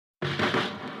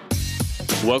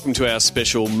Welcome to our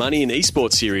special Money in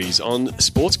Esports series on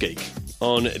Sports Geek.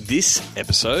 On this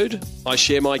episode, I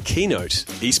share my keynote,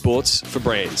 Esports for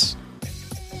Brands.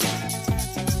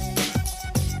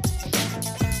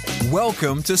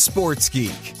 Welcome to Sports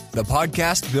Geek, the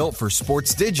podcast built for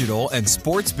sports digital and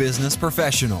sports business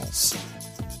professionals.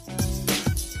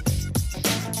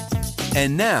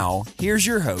 And now, here's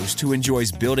your host who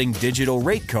enjoys building digital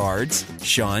rate cards,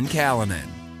 Sean Callanan.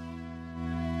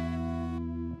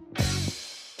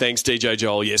 Thanks, DJ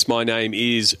Joel. Yes, my name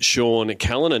is Sean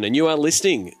Callanan, and you are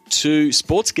listening to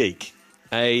Sports Geek,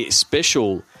 a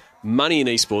special Money in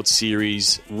Esports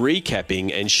series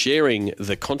recapping and sharing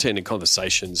the content and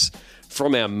conversations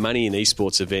from our Money in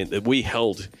Esports event that we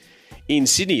held in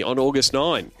Sydney on August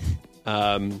 9.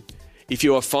 If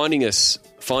you are finding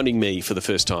me for the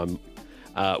first time,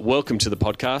 welcome to the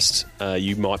podcast.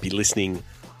 You might be listening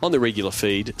on the regular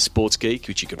feed, Sports Geek,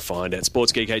 which you can find at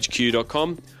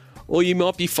sportsgeekhq.com, or you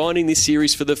might be finding this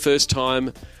series for the first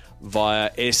time via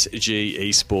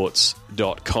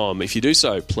sgesports.com. If you do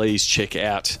so, please check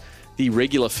out the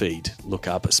regular feed. Look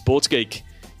up Sports Geek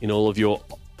in all of your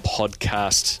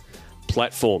podcast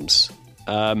platforms.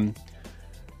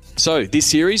 So this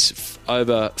series,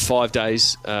 over 5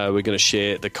 days, we're going to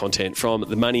share the content from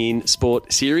the Money in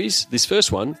Sport series. This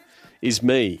first one is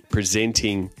me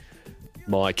presenting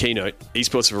my keynote,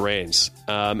 Esports for Brands.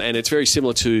 And it's very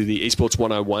similar to the Esports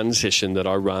 101 session that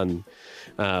I run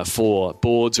for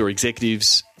boards or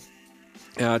executives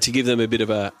to give them a bit of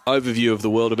an overview of the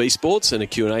world of esports and a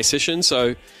Q&A session.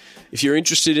 So if you're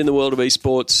interested in the world of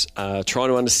esports, trying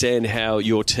to understand how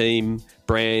your team,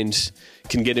 brand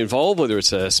can get involved, whether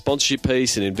it's a sponsorship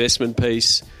piece, an investment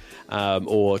piece,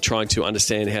 or trying to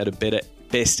understand how to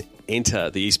best enter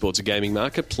the esports and gaming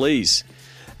market, please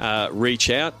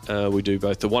reach out. We do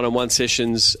both the one-on-one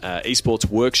sessions, esports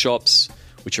workshops,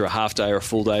 which are a half day or a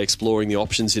full day exploring the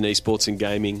options in esports and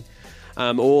gaming.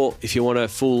 Or if you want a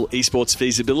full esports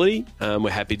feasibility, we're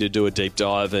happy to do a deep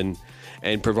dive and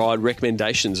provide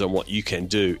recommendations on what you can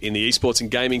do in the esports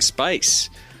and gaming space.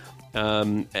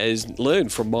 As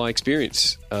learned from my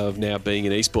experience of now being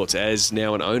in esports, as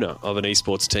now an owner of an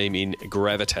esports team in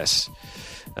Gravitas.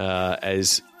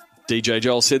 As DJ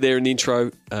Joel said there in the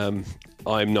intro,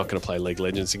 I'm not going to play League of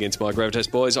Legends against my Gravitas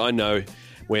boys. I know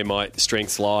where my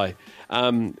strengths lie.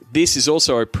 This is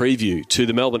also a preview to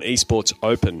the Melbourne Esports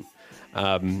Open,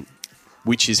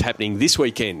 which is happening this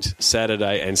weekend,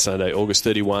 Saturday and Sunday, August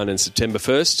 31 and September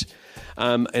 1st.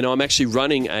 And I'm actually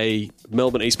running a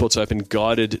Melbourne Esports Open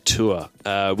guided tour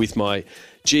with my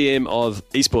GM of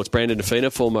Esports, Brandon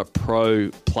Defina, former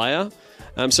pro player.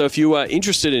 So if you are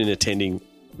interested in attending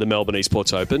the Melbourne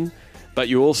Esports Open, but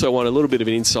you also want a little bit of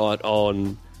an insight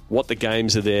on what the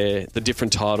games are there, the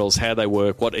different titles, how they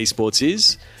work, what esports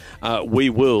is, we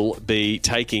will be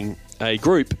taking a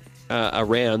group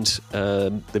around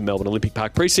the Melbourne Olympic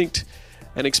Park precinct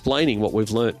and explaining what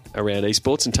we've learnt around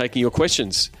esports and taking your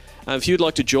questions. If you'd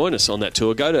like to join us on that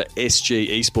tour, go to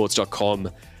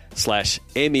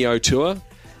sgesports.com/MEO tour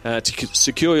to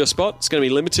secure your spot. It's going to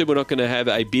be limited. We're not going to have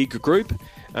a big group.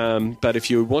 But if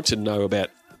you want to know about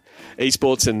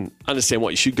esports and understand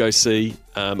what you should go see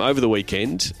over the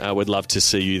weekend, we'd love to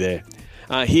see you there.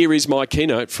 Here is my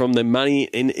keynote from the Money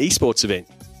in Esports event.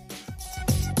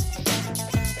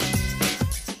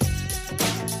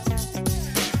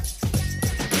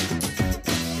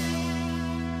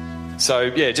 So,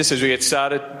 just as we get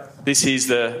started, this is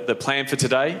the plan for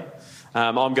today.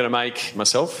 I'm going to make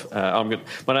myself, my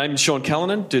name is Sean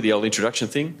Callanan, do the old introduction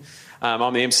thing.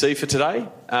 I'm the MC for today.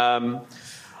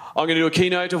 I'm going to do a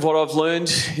keynote of what I've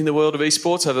learned in the world of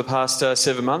esports over the past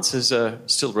 7 months as a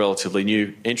still relatively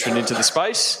new entrant into the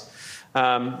space. Then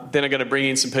I'm going to bring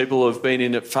in some people who have been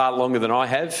in it far longer than I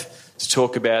have to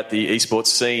talk about the esports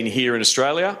scene here in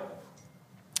Australia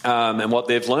and what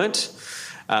they've learnt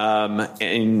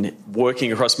in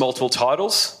working across multiple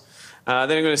titles. Then I'm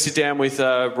going to sit down with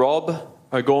Rob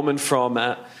O'Gorman from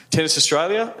Tennis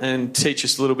Australia and teach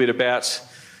us a little bit about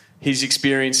his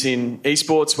experience in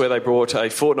esports, where they brought a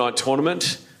fortnight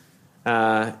tournament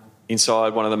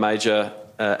inside one of the major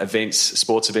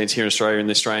sports events here in Australia, in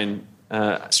the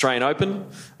Australian Open,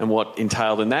 and what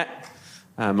entailed in that,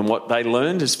 and what they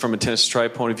learned is from a Tennis Australia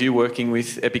point of view, working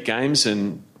with Epic Games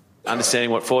and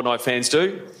understanding what Fortnite fans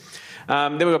do.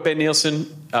 Then we've got Ben Nielsen.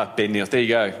 Ben Nielsen, there you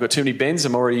go. We've got too many Bens.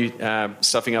 I'm already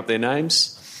stuffing up their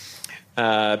names.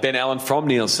 Ben Allen from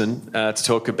Nielsen to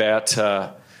talk about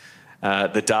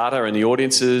the data and the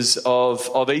audiences of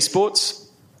esports.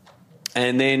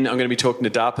 And then I'm going to be talking to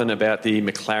Darpin about the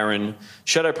McLaren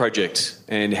Shadow Project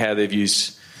and how they've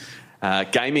used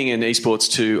gaming and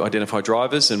esports to identify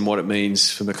drivers and what it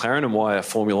means for McLaren and why a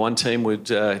Formula One team would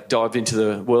dive into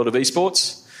the world of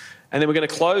esports. And then we're going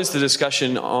to close the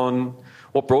discussion on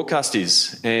what broadcast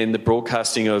is and the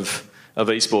broadcasting of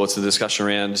esports, the discussion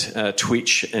around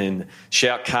Twitch and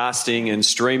shoutcasting and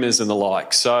streamers and the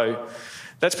like. So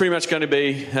that's pretty much going to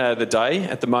be the day.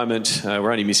 At the moment,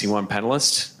 we're only missing one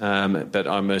panellist, but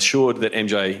I'm assured that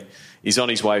MJ is on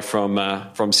his way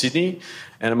from Sydney,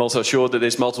 and I'm also assured that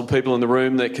there's multiple people in the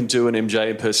room that can do an MJ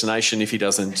impersonation if he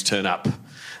doesn't turn up.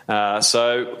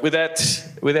 So without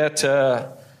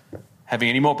having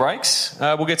any more breaks,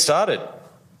 we'll get started.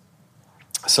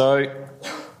 So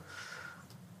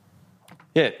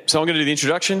I'm going to do the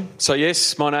introduction. So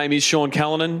yes, my name is Sean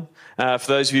Callanan. For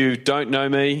those of you who don't know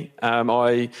me,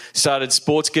 I started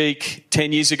Sports Geek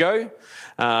 10 years ago.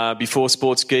 Before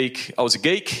Sports Geek, I was a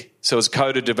geek, so I was a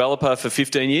coder developer for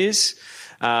 15 years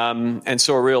and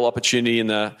saw a real opportunity in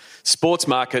the sports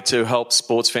market to help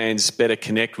sports fans better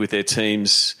connect with their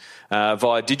teams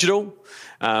via digital.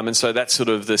 And so that's sort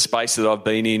of the space that I've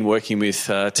been in, working with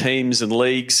teams and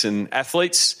leagues and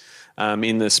athletes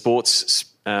in the sports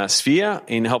sphere,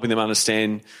 in helping them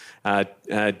understand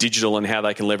digital and how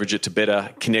they can leverage it to better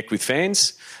connect with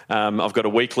fans. I've got a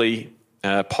weekly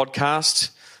podcast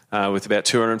with about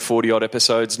 240 odd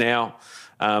episodes now,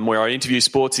 where I interview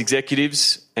sports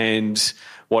executives, and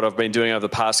what I've been doing over the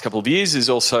past couple of years is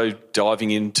also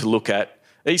diving in to look at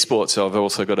esports. So I've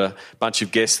also got a bunch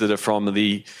of guests that are from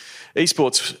the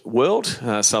esports world.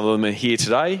 Some of them are here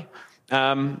today.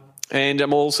 And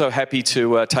I'm also happy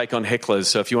to take on hecklers.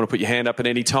 So if you want to put your hand up at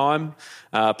any time,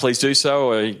 please do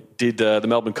so. I did the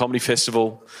Melbourne Comedy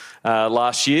Festival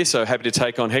last year, so happy to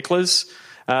take on hecklers.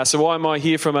 So why am I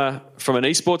here from an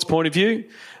esports point of view?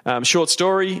 Short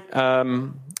story,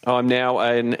 I'm now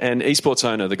an esports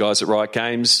owner. The guys at Riot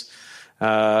Games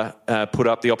put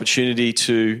up the opportunity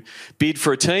to bid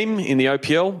for a team in the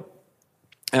OPL,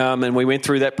 and we went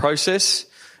through that process,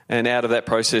 and out of that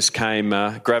process came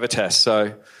Gravitas.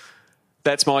 So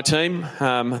that's my team.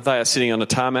 They are sitting on a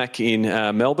tarmac in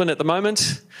Melbourne at the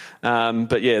moment.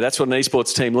 But yeah, that's what an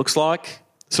esports team looks like.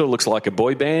 Sort of looks like a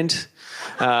boy band.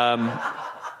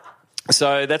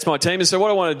 So that's my team. And so what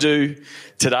I want to do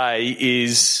today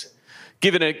is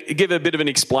give a bit of an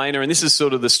explainer. And this is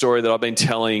sort of the story that I've been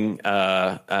telling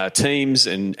teams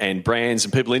and brands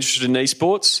and people interested in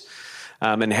esports.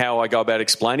 And how I go about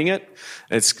explaining it.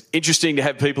 It's interesting to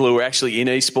have people who are actually in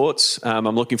esports. I'm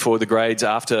looking forward to the grades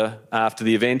after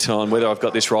the event on whether I've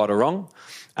got this right or wrong.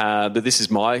 But this is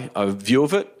my view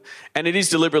of it. And it is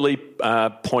deliberately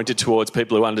pointed towards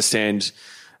people who understand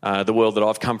the world that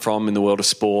I've come from in the world of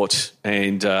sport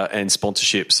and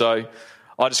sponsorship. So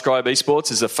I describe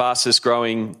esports as the fastest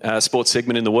growing sports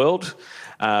segment in the world.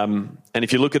 And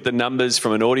if you look at the numbers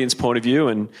from an audience point of view,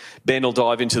 and Ben will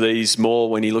dive into these more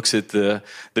when he looks at the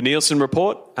Nielsen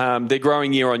report, they're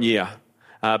growing year on year,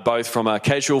 both from a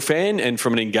casual fan and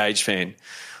from an engaged fan.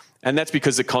 And that's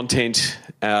because the content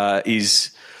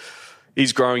is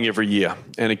growing every year.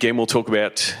 And again, we'll talk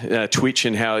about Twitch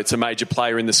and how it's a major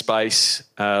player in the space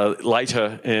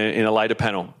later in a later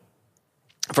panel.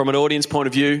 From an audience point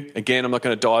of view, again, I'm not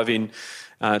going to dive in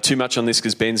too much on this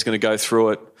because Ben's going to go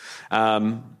through it.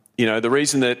 The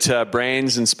reason that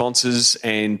brands and sponsors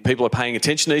and people are paying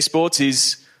attention to esports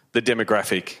is the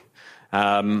demographic.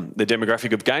 The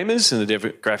demographic of gamers and the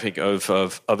demographic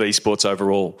of esports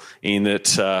overall, in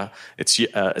that it's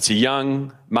a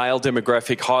young male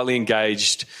demographic, highly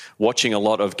engaged, watching a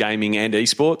lot of gaming and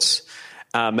esports.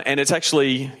 And it's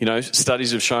actually,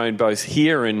 studies have shown both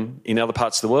here and in other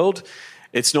parts of the world,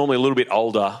 it's normally a little bit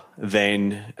older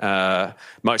than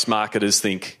most marketers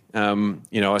think.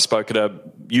 I spoke at a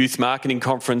youth marketing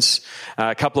conference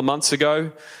a couple of months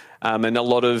ago, and a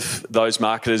lot of those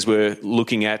marketers were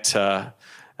looking at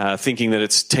thinking that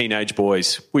it's teenage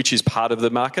boys, which is part of the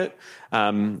market,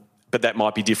 but that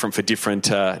might be different for different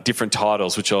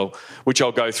titles, which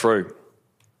I'll go through.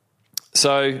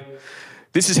 So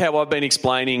this is how I've been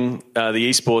explaining the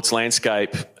esports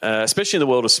landscape, especially in the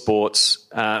world of sports,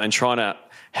 and trying to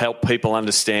help people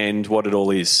understand what it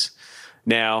all is.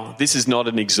 Now, this is not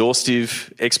an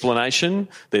exhaustive explanation.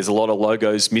 There's a lot of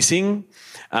logos missing.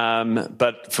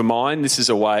 But for mine, this is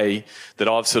a way that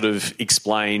I've sort of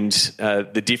explained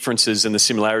the differences and the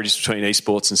similarities between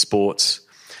esports and sports.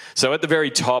 So at the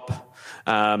very top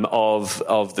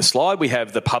of the slide, we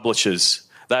have the publishers.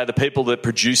 They're the people that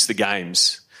produce the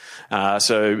games.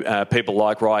 So people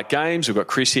like Riot Games. We've got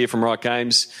Chris here from Riot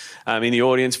Games in the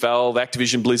audience. Valve,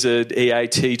 Activision Blizzard, EA,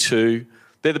 T2.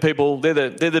 They're the people. They're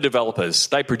the developers.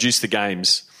 They produce the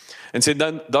games. And so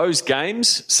those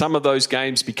games, some of those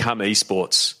games become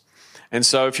esports. And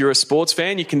so if you're a sports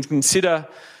fan, you can consider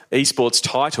esports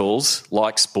titles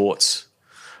like sports,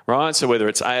 right? So whether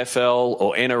it's AFL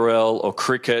or NRL or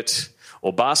cricket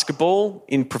or basketball,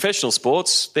 in professional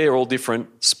sports, they're all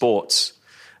different sports.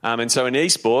 And so in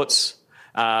esports,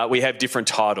 we have different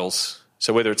titles.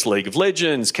 So whether it's League of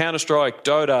Legends, Counter-Strike,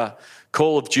 Dota,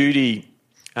 Call of Duty,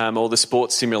 or the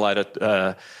sports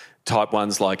simulator type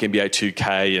ones like NBA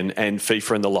 2K and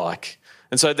FIFA and the like.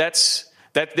 And so they're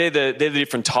the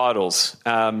different titles.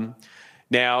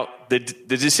 Now, the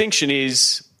distinction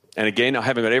is, and again, I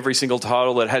haven't got every single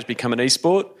title that has become an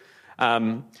esport.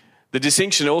 The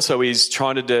distinction also is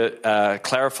trying to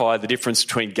clarify the difference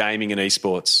between gaming and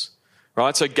esports,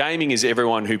 right? So gaming is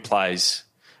everyone who plays,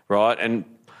 right? And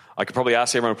I could probably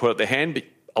ask everyone to put up their hand, but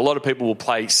a lot of people will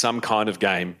play some kind of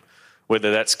game,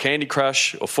 whether that's Candy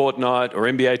Crush or Fortnite or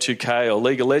NBA 2K or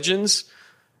League of Legends.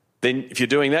 Then if you're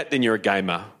doing that, then you're a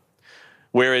gamer.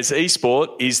 Whereas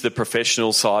esport is the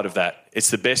professional side of that. It's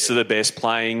the best of the best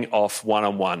playing off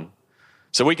one-on-one.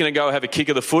 So we can go have a kick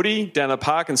of the footy down the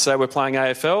park and say we're playing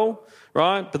AFL,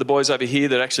 right? But the boys over here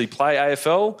that actually play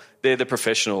AFL, they're the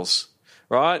professionals,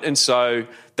 right? And so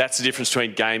that's the difference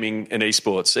between gaming and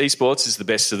esports. Esports is the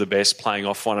best of the best playing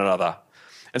off one another.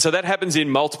 And so that happens in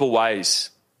multiple ways.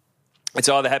 It's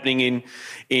either happening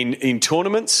in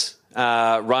tournaments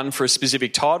run for a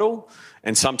specific title,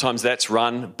 and sometimes that's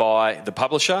run by the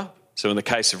publisher. So in the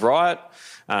case of Riot,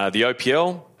 the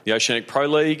OPL, the Oceanic Pro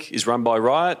League, is run by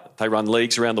Riot. They run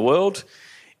leagues around the world.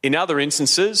 In other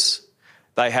instances,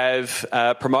 they have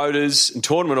promoters and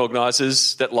tournament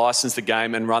organisers that license the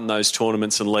game and run those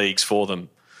tournaments and leagues for them.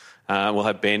 We'll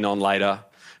have Ben on later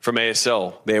from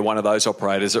ESL. They're one of those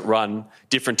operators that run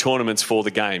different tournaments for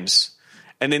the games.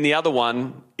 And then the other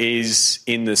one is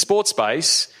in the sports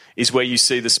space, is where you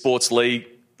see the sports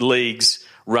leagues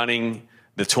running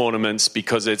the tournaments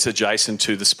because it's adjacent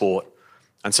to the sport.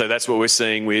 And so that's what we're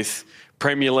seeing with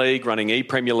Premier League running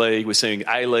E-Premier League, we're seeing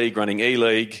A-League running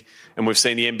E-League, and we've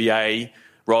seen the NBA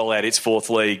roll out its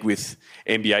fourth league with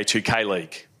NBA 2K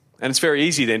League. And it's very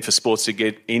easy then for sports to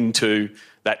get into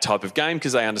that type of game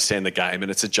because they understand the game and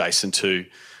it's adjacent to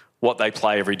what they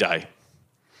play every day.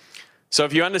 So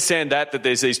if you understand that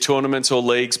there's these tournaments or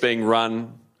leagues being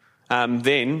run,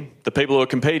 then the people who are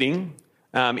competing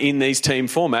in these team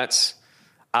formats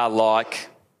are like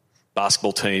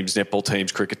basketball teams, netball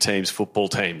teams, cricket teams, football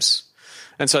teams.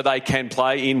 And so they can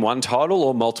play in one title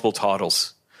or multiple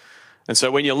titles. And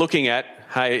so when you're looking at,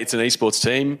 hey, it's an esports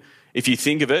team, if you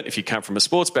think of it, if you come from a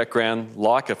sports background,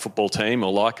 like a football team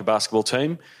or like a basketball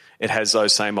team, it has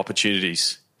those same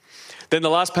opportunities. Then the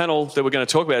last panel that we're going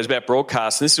to talk about is about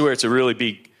broadcast. And this is where it's a really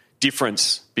big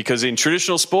difference because in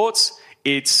traditional sports,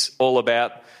 it's all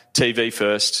about TV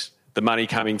first, the money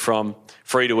coming from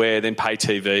free-to-air, then pay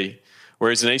TV.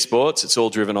 Whereas in esports, it's all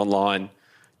driven online.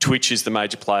 Twitch is the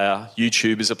major player.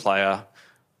 YouTube is a player.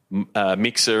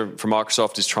 Mixer from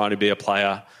Microsoft is trying to be a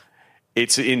player.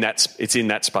 It's in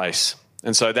that space.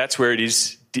 And so that's where it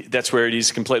is. That's where it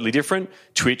is completely different.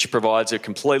 Twitch provides a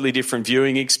completely different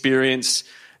viewing experience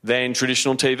than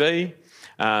traditional TV,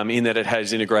 in that it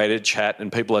has integrated chat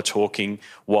and people are talking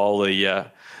while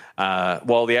the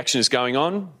action is going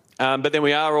on. But then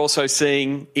we are also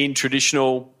seeing in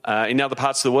other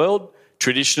parts of the world,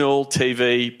 traditional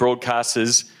TV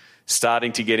broadcasters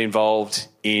starting to get involved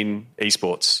in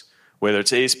esports, whether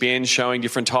it's ESPN showing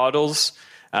different titles,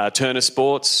 Turner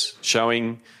Sports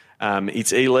showing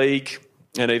its E-League,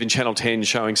 and even Channel 10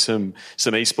 showing some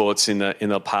esports in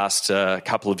the past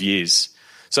couple of years.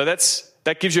 So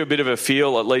that gives you a bit of a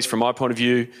feel, at least from my point of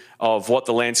view, of what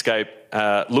the landscape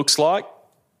looks like.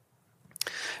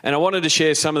 And I wanted to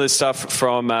share some of the stuff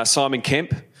from Simon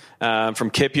Kemp from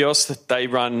Kepios.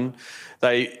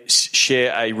 They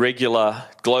share a regular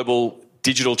global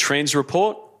digital trends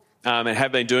report and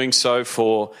have been doing so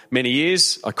for many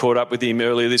years. I caught up with him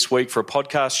earlier this week for a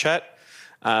podcast chat,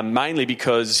 mainly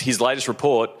because his latest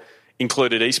report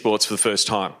included esports for the first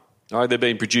time. All right, they've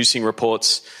been producing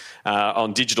reports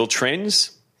on digital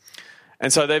trends,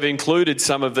 and so they've included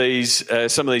some of these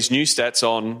new stats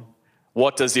on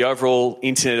what does the overall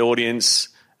internet audience,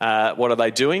 what are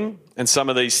they doing, and some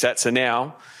of these stats are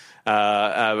now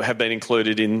have been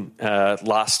included in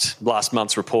last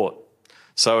month's report.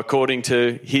 So according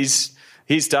to his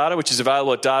data, which is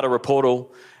available at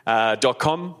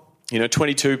datareportal.com,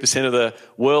 22% of the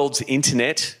world's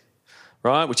internet,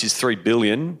 right, which is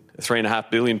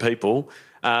 3.5 billion people,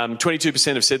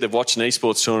 22% have said they've watched an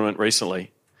esports tournament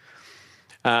recently.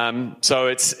 So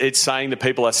it's saying that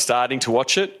people are starting to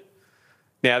watch it.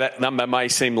 Now, that number may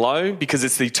seem low because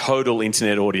it's the total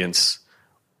internet audience.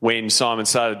 When Simon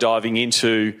started diving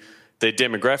into the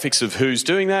demographics of who's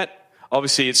doing that,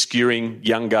 obviously it's skewing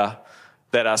younger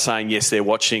that are saying, yes, they're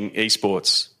watching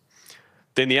esports.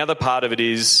 Then the other part of it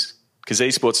is, because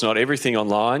esports not everything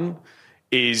online,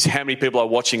 is how many people are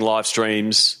watching live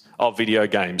streams of video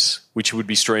games, which would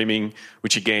be streaming,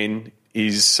 which again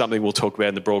is something we'll talk about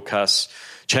in the broadcast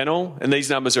channel. And these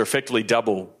numbers are effectively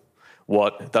double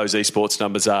what those esports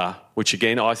numbers are, which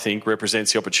again I think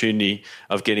represents the opportunity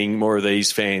of getting more of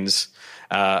these fans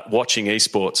watching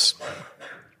esports.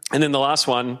 And then the last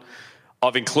one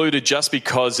I've included just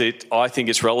because I think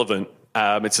it's relevant.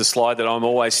 It's a slide that I'm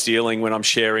always stealing when I'm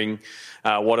sharing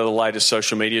what are the latest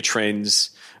social media trends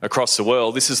across the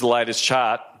world. This is the latest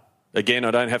chart. Again,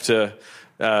 I don't have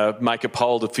to make a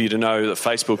poll for you to know that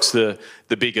Facebook's the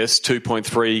biggest,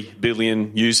 2.3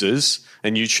 billion users,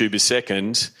 and YouTube is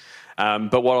second.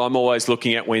 But what I'm always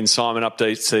looking at when Simon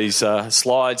updates these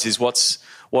slides is what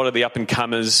are the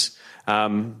up-and-comers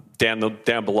down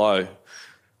below.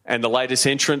 And the latest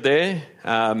entrant there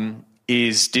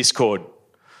is Discord.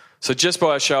 So just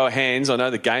by a show of hands, I know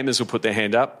the gamers will put their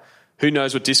hand up. Who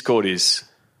knows what Discord is?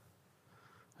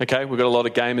 Okay, we've got a lot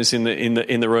of gamers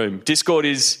in the room. Discord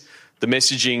is the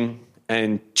messaging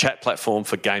and chat platform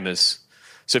for gamers.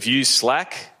 So if you use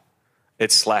Slack,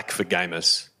 it's Slack for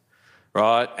gamers,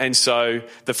 right? And so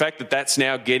the fact that that's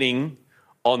now getting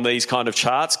on these kind of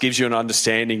charts gives you an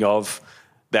understanding of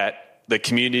that the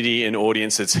community and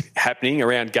audience that's happening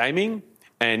around gaming,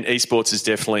 and esports is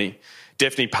definitely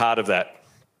part of that.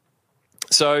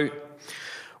 So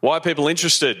why are people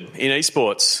interested in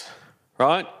esports,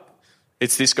 right?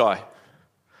 It's this guy,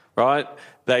 right?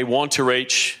 They want to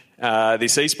reach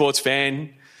this esports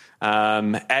fan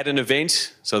at an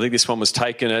event. So I think this one was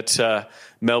taken at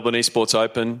Melbourne Esports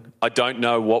Open. I don't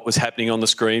know what was happening on the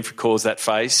screen for cause that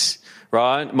face,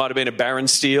 right? It might have been a Baron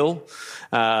Steel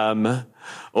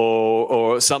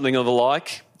or something of the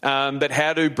like. But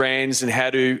how do brands and how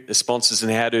do sponsors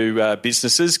and how do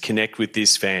businesses connect with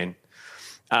this fan?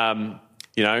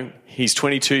 He's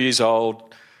 22 years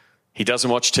old. He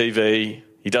doesn't watch TV.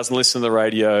 He doesn't listen to the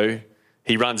radio.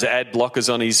 He runs ad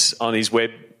blockers on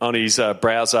his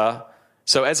browser.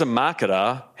 So as a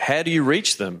marketer, how do you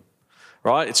reach them?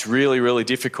 Right? It's really, really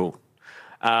difficult.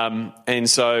 And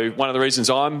so one of the reasons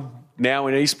I'm now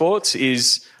in esports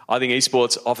is I think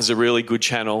esports offers a really good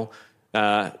channel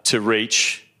to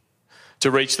reach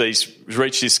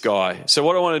this guy. So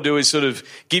what I want to do is sort of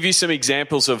give you some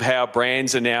examples of how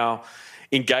brands are now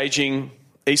engaging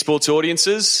esports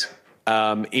audiences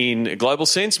in a global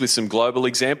sense with some global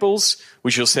examples,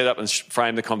 which will set up and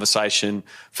frame the conversation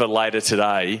for later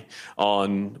today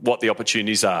on what the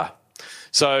opportunities are.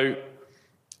 So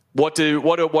what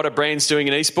are brands doing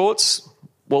in esports?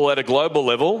 Well, at a global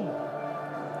level,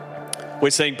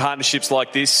 we're seeing partnerships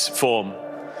like this form.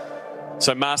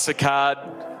 So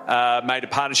MasterCard made a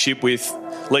partnership with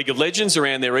League of Legends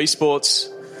around their esports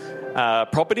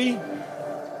property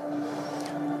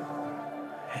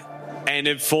and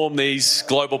have formed these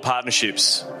global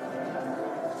partnerships.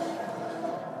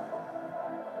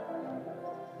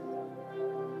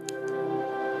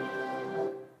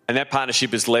 And that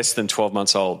partnership is less than 12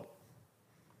 months old,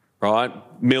 right?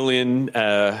 Millions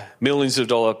of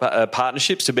dollar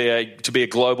partnerships to be a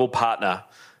global partner.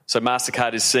 So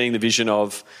MasterCard is seeing the vision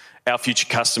of our future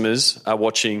customers are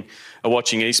watching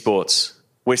esports.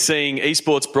 We're seeing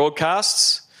esports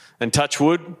broadcasts, and touch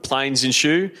wood, planes and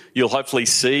shoe. You'll hopefully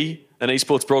see an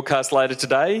esports broadcast later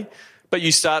today, but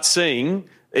you start seeing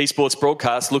esports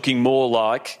broadcasts looking more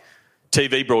like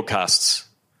TV broadcasts,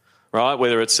 right?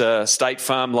 Whether it's a State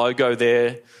Farm logo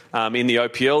there in the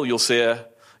OPL,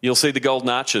 you'll see the golden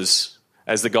arches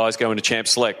as the guys go into Champ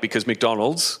Select because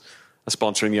McDonald's are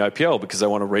sponsoring the OPL because they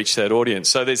want to reach that audience.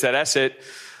 So there's that asset.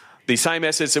 The same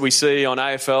assets that we see on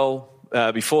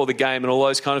AFL before the game and all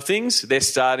those kind of things, they're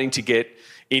starting to get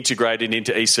integrated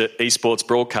into esports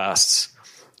broadcasts.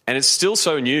 And it's still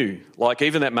so new. Like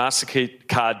even that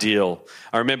MasterCard deal,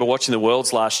 I remember watching the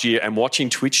Worlds last year and watching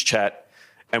Twitch chat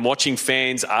and watching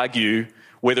fans argue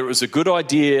whether it was a good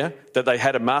idea that they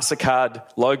had a MasterCard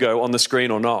logo on the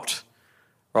screen or not.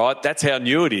 Right? That's how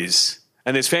new it is.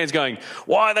 And there's fans going,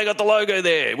 why they got the logo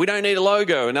there? We don't need a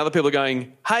logo. And other people are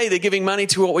going, hey, they're giving money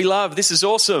to what we love. This is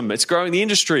awesome. It's growing the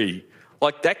industry.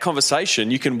 Like that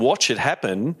conversation, you can watch it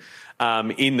happen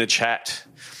in the chat.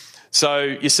 So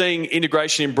you're seeing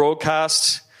integration in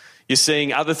broadcasts. You're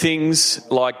seeing other things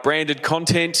like branded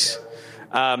content.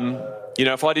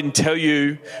 If I didn't tell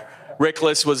you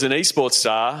Reckless was an esports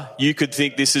star, you could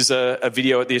think this is a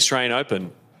video at the Australian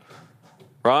Open.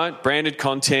 Right? Branded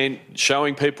content,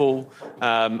 showing people,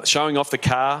 showing off the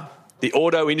car. The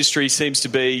auto industry seems to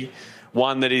be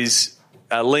one that is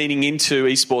leaning into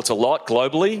esports a lot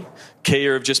globally.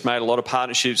 Kia have just made a lot of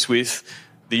partnerships with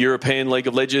the European League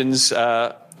of Legends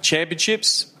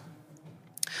championships.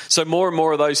 So more and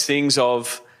more of those things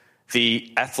of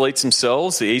the athletes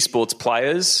themselves, the esports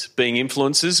players, being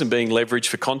influencers and being leveraged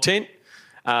for content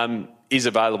is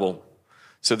available.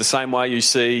 So the same way you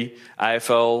see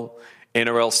AFL,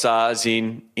 NRL stars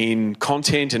in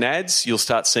content and ads, you'll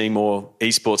start seeing more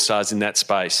esports stars in that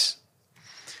space.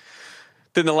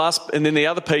 Then the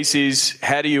other piece is,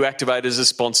 how do you activate as a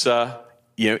sponsor,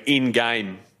 in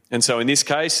game? And so in this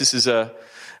case, this is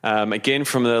again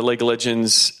from the League of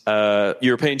Legends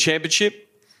European Championship.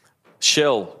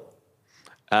 Shell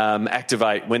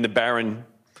activate when the Baron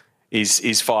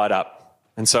is fired up,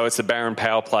 and so it's the Baron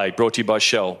Power Play brought to you by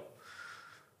Shell.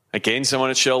 Again, someone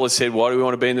at Shell has said, why do we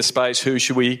want to be in the space? Who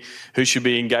should we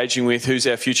be engaging with? Who's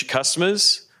our future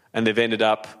customers? And they've ended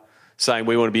up saying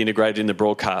we want to be integrated in the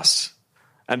broadcast.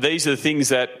 And these are the things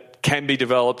that can be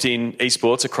developed in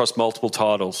esports across multiple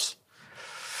titles.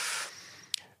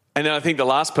 And then I think the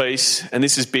last piece, and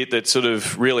this is a bit that sort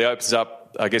of really opens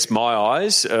up, I guess, my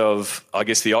eyes of,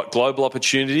 the global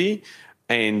opportunity.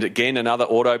 And again, another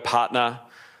auto partner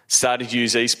started to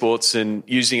use esports and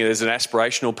using it as an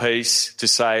aspirational piece to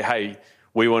say, hey,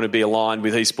 we want to be aligned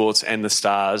with esports and the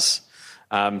stars.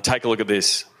 Take a look at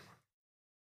this.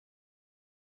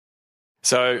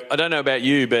 So I don't know about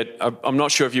you, but I'm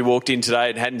not sure if you walked in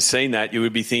today and hadn't seen that, you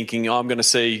would be thinking, I'm going to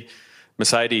see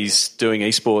Mercedes doing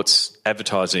esports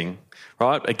advertising,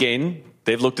 right? Again,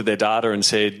 they've looked at their data and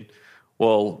said,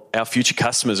 well, our future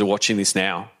customers are watching this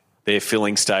now. They're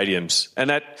filling stadiums. And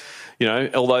that,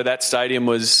 although that stadium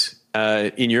was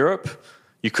in Europe,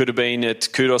 you could have been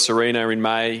at Kudos Arena in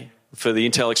May for the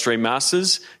Intel Extreme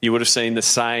Masters, you would have seen the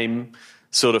same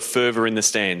sort of fervour in the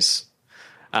stands.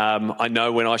 I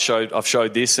know when I've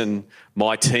showed this and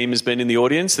my team has been in the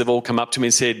audience, they've all come up to me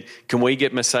and said, can we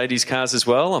get Mercedes cars as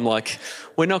well? I'm like,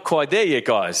 we're not quite there yet,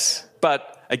 guys.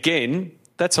 But again,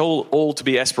 that's all to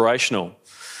be aspirational.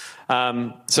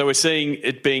 So we're seeing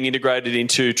it being integrated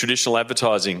into traditional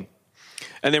advertising.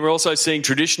 And then we're also seeing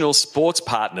traditional sports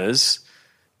partners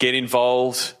get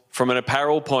involved from an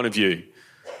apparel point of view.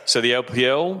 So the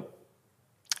LPL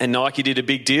and Nike did a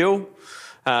big deal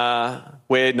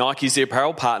where Nike's the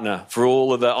apparel partner for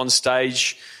all of the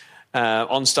onstage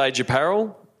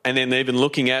apparel. And then they're even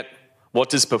looking at what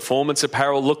does performance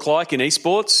apparel look like in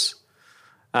esports.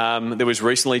 There was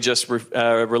recently just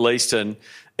released an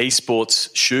esports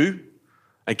shoe.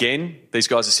 Again, these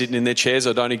guys are sitting in their chairs.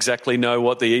 I don't exactly know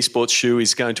what the esports shoe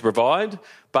is going to provide,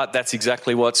 but that's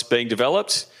exactly what's being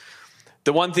developed.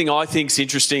 The one thing I think is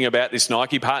interesting about this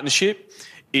Nike partnership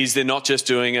is they're not just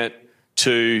doing it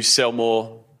to sell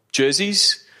more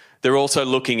jerseys. They're also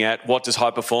looking at what does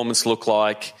high performance look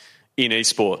like in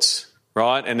esports,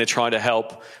 right? And they're trying to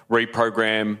help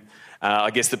reprogram,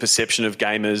 the perception of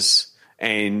gamers.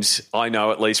 And I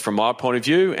know, at least from my point of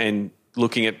view, and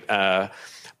looking at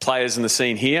players in the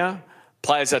scene here,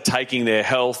 players are taking their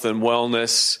health and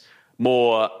wellness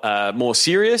more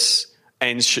serious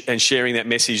and sharing that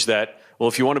message that, well,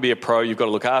 if you want to be a pro, you've got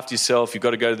to look after yourself, you've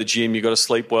got to go to the gym, you've got to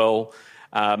sleep well.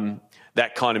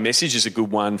 That kind of message is a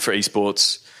good one for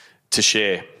esports to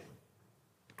share.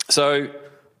 So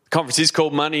the conference is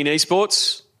called Money in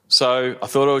Esports. So I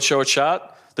thought I would show a chart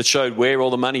that showed where all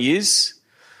the money is.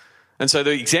 And so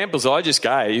the examples I just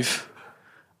gave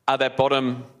are that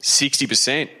bottom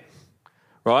 60%,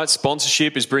 right?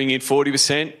 Sponsorship is bringing in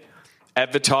 40%.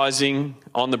 Advertising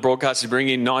on the broadcast is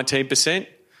bringing in 19%.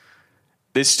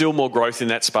 There's still more growth in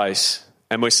that space.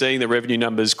 And we're seeing the revenue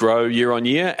numbers grow year on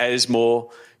year as more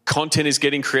content is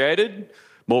getting created,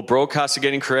 more broadcasts are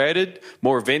getting created,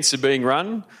 more events are being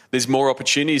run. There's more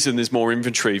opportunities and there's more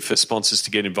inventory for sponsors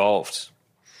to get involved.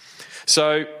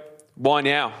 So why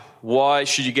now? Why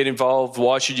should you get involved?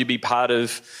 Why should you be part of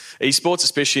esports,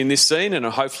 especially in this scene? And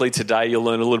hopefully today you'll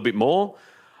learn a little bit more.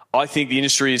 I think the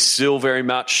industry is still very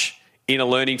much in a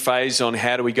learning phase on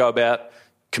how do we go about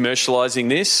commercialising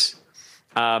this.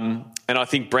 And I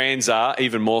think brands are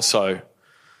even more so.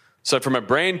 So from a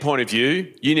brand point of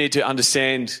view, you need to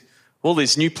understand, well,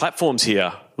 there's new platforms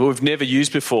here that we've never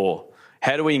used before.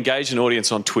 How do we engage an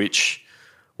audience on Twitch?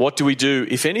 What do we do,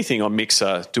 if anything, on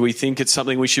Mixer? Do we think it's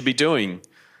something we should be doing?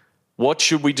 What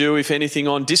should we do, if anything,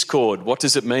 on Discord? What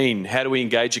does it mean? How do we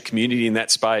engage a community in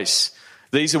that space?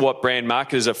 These are what brand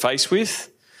marketers are faced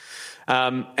with.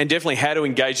 And definitely how to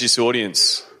engage this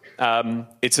audience.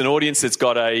 It's an audience that's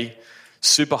got a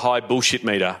super high bullshit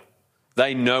meter.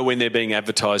 They know when they're being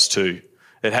advertised to.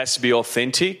 It has to be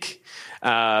authentic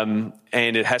and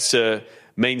it has to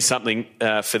mean something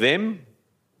for them.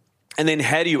 And then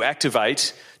how do you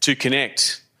activate to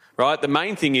connect, right? The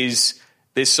main thing is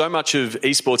there's so much of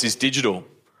esports is digital.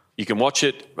 You can watch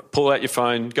it, pull out your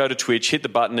phone, go to Twitch, hit the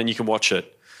button, and you can watch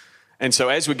it. And so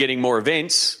as we're getting more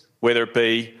events, whether it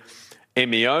be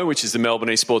MEO, which is the Melbourne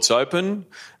Esports Open,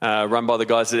 run by the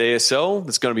guys at ESL,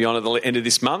 that's going to be on at the end of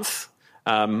this month,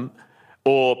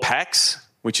 or PAX,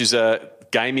 which is a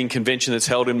gaming convention that's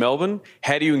held in Melbourne,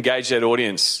 how do you engage that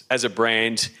audience as a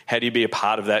brand? How do you be a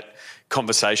part of that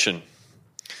conversation?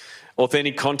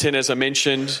 Authentic content, as I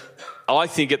mentioned, I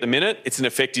think at the minute it's an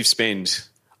effective spend.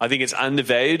 I think it's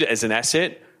undervalued as an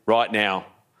asset right now.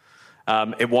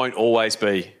 It won't always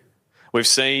be. We've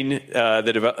seen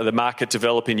the market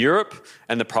develop in Europe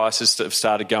and the prices have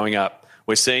started going up.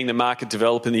 We're seeing the market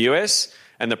develop in the US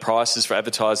and the prices for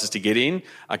advertisers to get in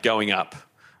are going up.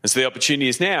 And so the opportunity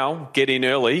is now get in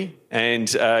early and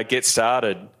get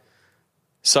started.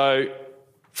 So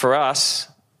for us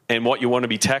and what you want to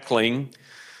be tackling,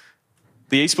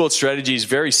 the esports strategy is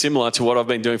very similar to what I've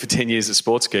been doing for 10 years at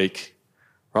Sports Geek,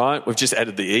 right? We've just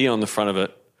added the E on the front of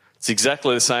it. It's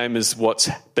exactly the same as what's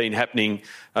been happening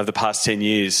over the past 10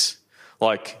 years.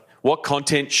 Like, what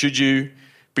content should you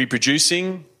be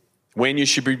producing, when you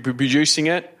should be producing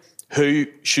it, who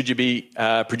should you be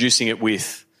producing it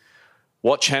with,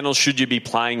 what channels should you be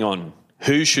playing on,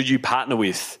 who should you partner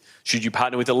with, should you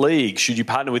partner with a league, should you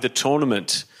partner with a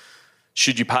tournament,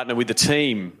 should you partner with a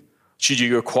team, should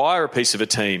you acquire a piece of a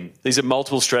team. These are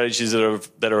multiple strategies that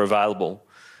are available.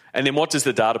 And then what does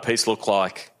the data piece look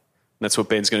like? That's what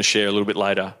Ben's going to share a little bit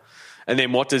later. And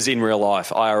then what does in real life,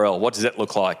 IRL, what does that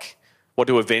look like? What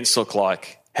do events look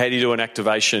like? How do you do an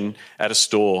activation at a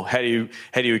store? How do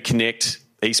you connect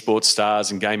esports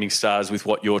stars and gaming stars with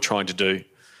what you're trying to do?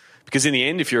 Because in the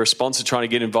end, if you're a sponsor trying to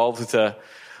get involved with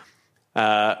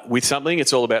something,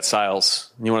 it's all about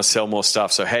sales. You want to sell more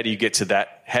stuff. So how do you get to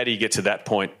that? How do you get to that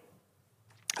point?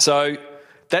 So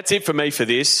that's it for me for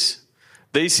this.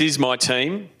 This is my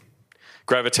team,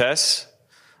 Gravitas.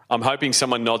 I'm hoping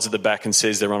someone nods at the back and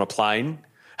says they're on a plane.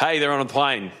 Hey, they're on a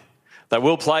plane. They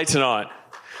will play tonight.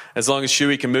 As long as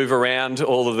Shuey can move around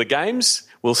all of the games,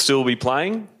 we'll still be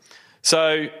playing.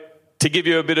 So to give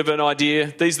you a bit of an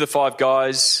idea, these are the 5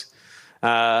 guys.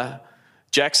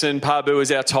 Jackson Parbu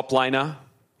is our top laner.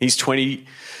 He's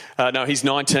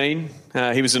 19.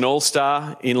 He was an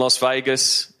all-star in Las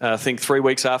Vegas, I think 3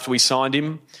 weeks after we signed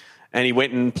him. And he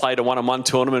went and played a one-on-one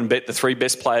tournament and bet the 3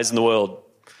 best players in the world.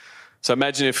 So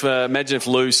imagine if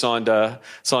Lou signed a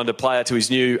player to his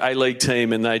new A-League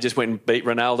team and they just went and beat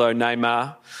Ronaldo,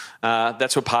 Neymar.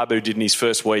 That's what Parbu did in his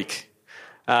first week.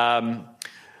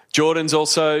 Jordan's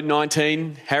also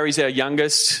 19. Harry's our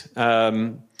youngest.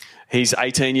 He's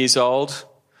 18 years old.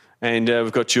 And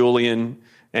we've got Julian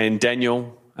and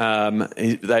Daniel.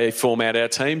 They form out our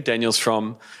team. Daniel's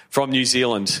from New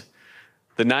Zealand.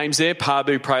 The names there,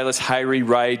 Parbu, Pralis, Hayri,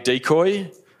 Ray, Decoy,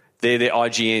 they're their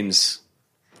IGNs.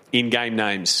 In-game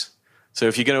names. So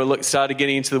if you're going to start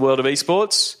getting into the world of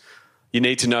esports, you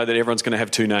need to know that everyone's going to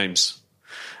have 2 names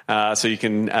so you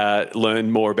can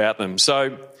learn more about them.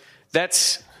 So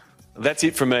that's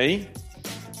it from me.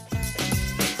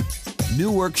 New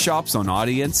workshops on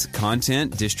audience,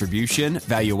 content, distribution,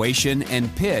 valuation,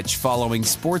 and pitch following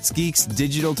Sports Geek's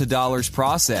Digital to Dollars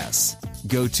process.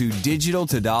 Go to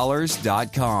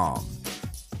digitaltodollars.com.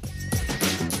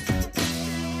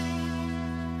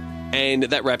 And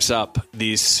that wraps up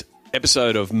this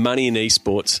episode of Money in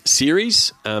Esports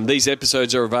series. These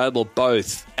episodes are available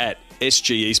both at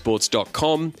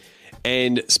sgesports.com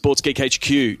and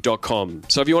sportsgeekhq.com.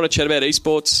 So if you want to chat about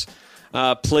esports,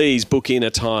 please book in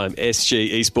a time,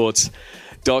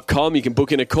 sgesports.com. You can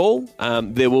book in a call.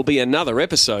 There will be another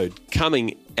episode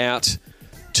coming out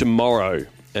tomorrow,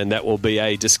 and that will be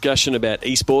a discussion about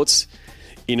esports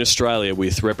in Australia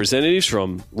with representatives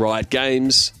from Riot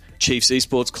Games, Chiefs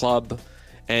Esports Club,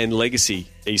 and Legacy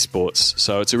Esports.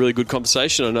 So it's a really good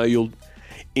conversation. I know you'll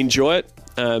enjoy it.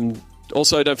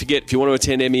 Also, don't forget, if you want to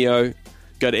attend MEO,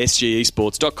 go to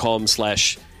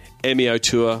sgesports.com/MEO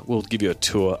tour. We'll give you a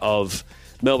tour of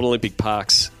Melbourne Olympic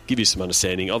Parks, give you some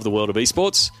understanding of the world of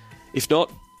esports. If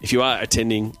not, if you are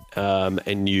attending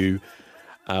and you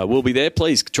will be there,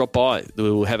 please drop by.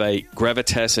 We'll have a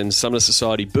Gravitas and Summoner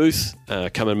Society booth.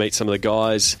 Come and meet some of the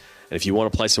guys. And if you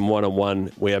want to play some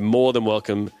one-on-one, we are more than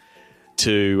welcome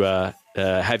to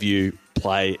have you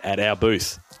play at our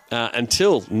booth.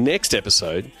 Until next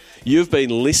episode, you've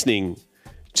been listening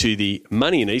to the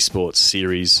Money in Esports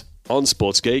series on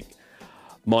Sports Geek.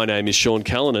 My name is Sean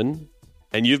Callanan,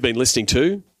 and you've been listening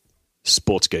to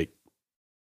Sports Geek.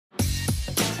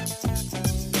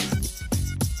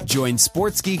 Join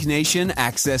Sports Geek Nation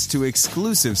access to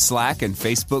exclusive Slack and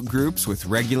Facebook groups with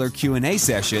regular Q&A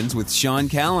sessions with Sean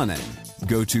Callanan.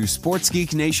 Go to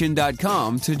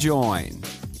sportsgeeknation.com to join.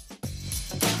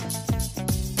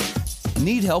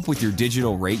 Need help with your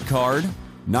digital rate card?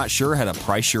 Not sure how to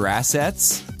price your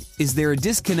assets? Is there a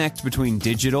disconnect between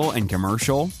digital and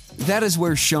commercial? That is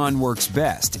where Sean works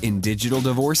best, in digital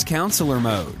divorce counselor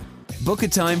mode. Book a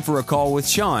time for a call with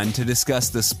Sean to discuss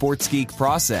the Sports Geek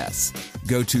process.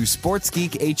 Go to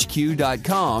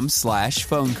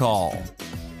sportsgeekhq.com/phone call.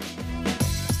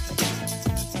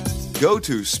 Go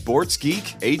to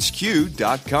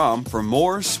sportsgeekhq.com for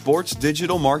more sports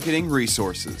digital marketing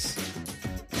resources.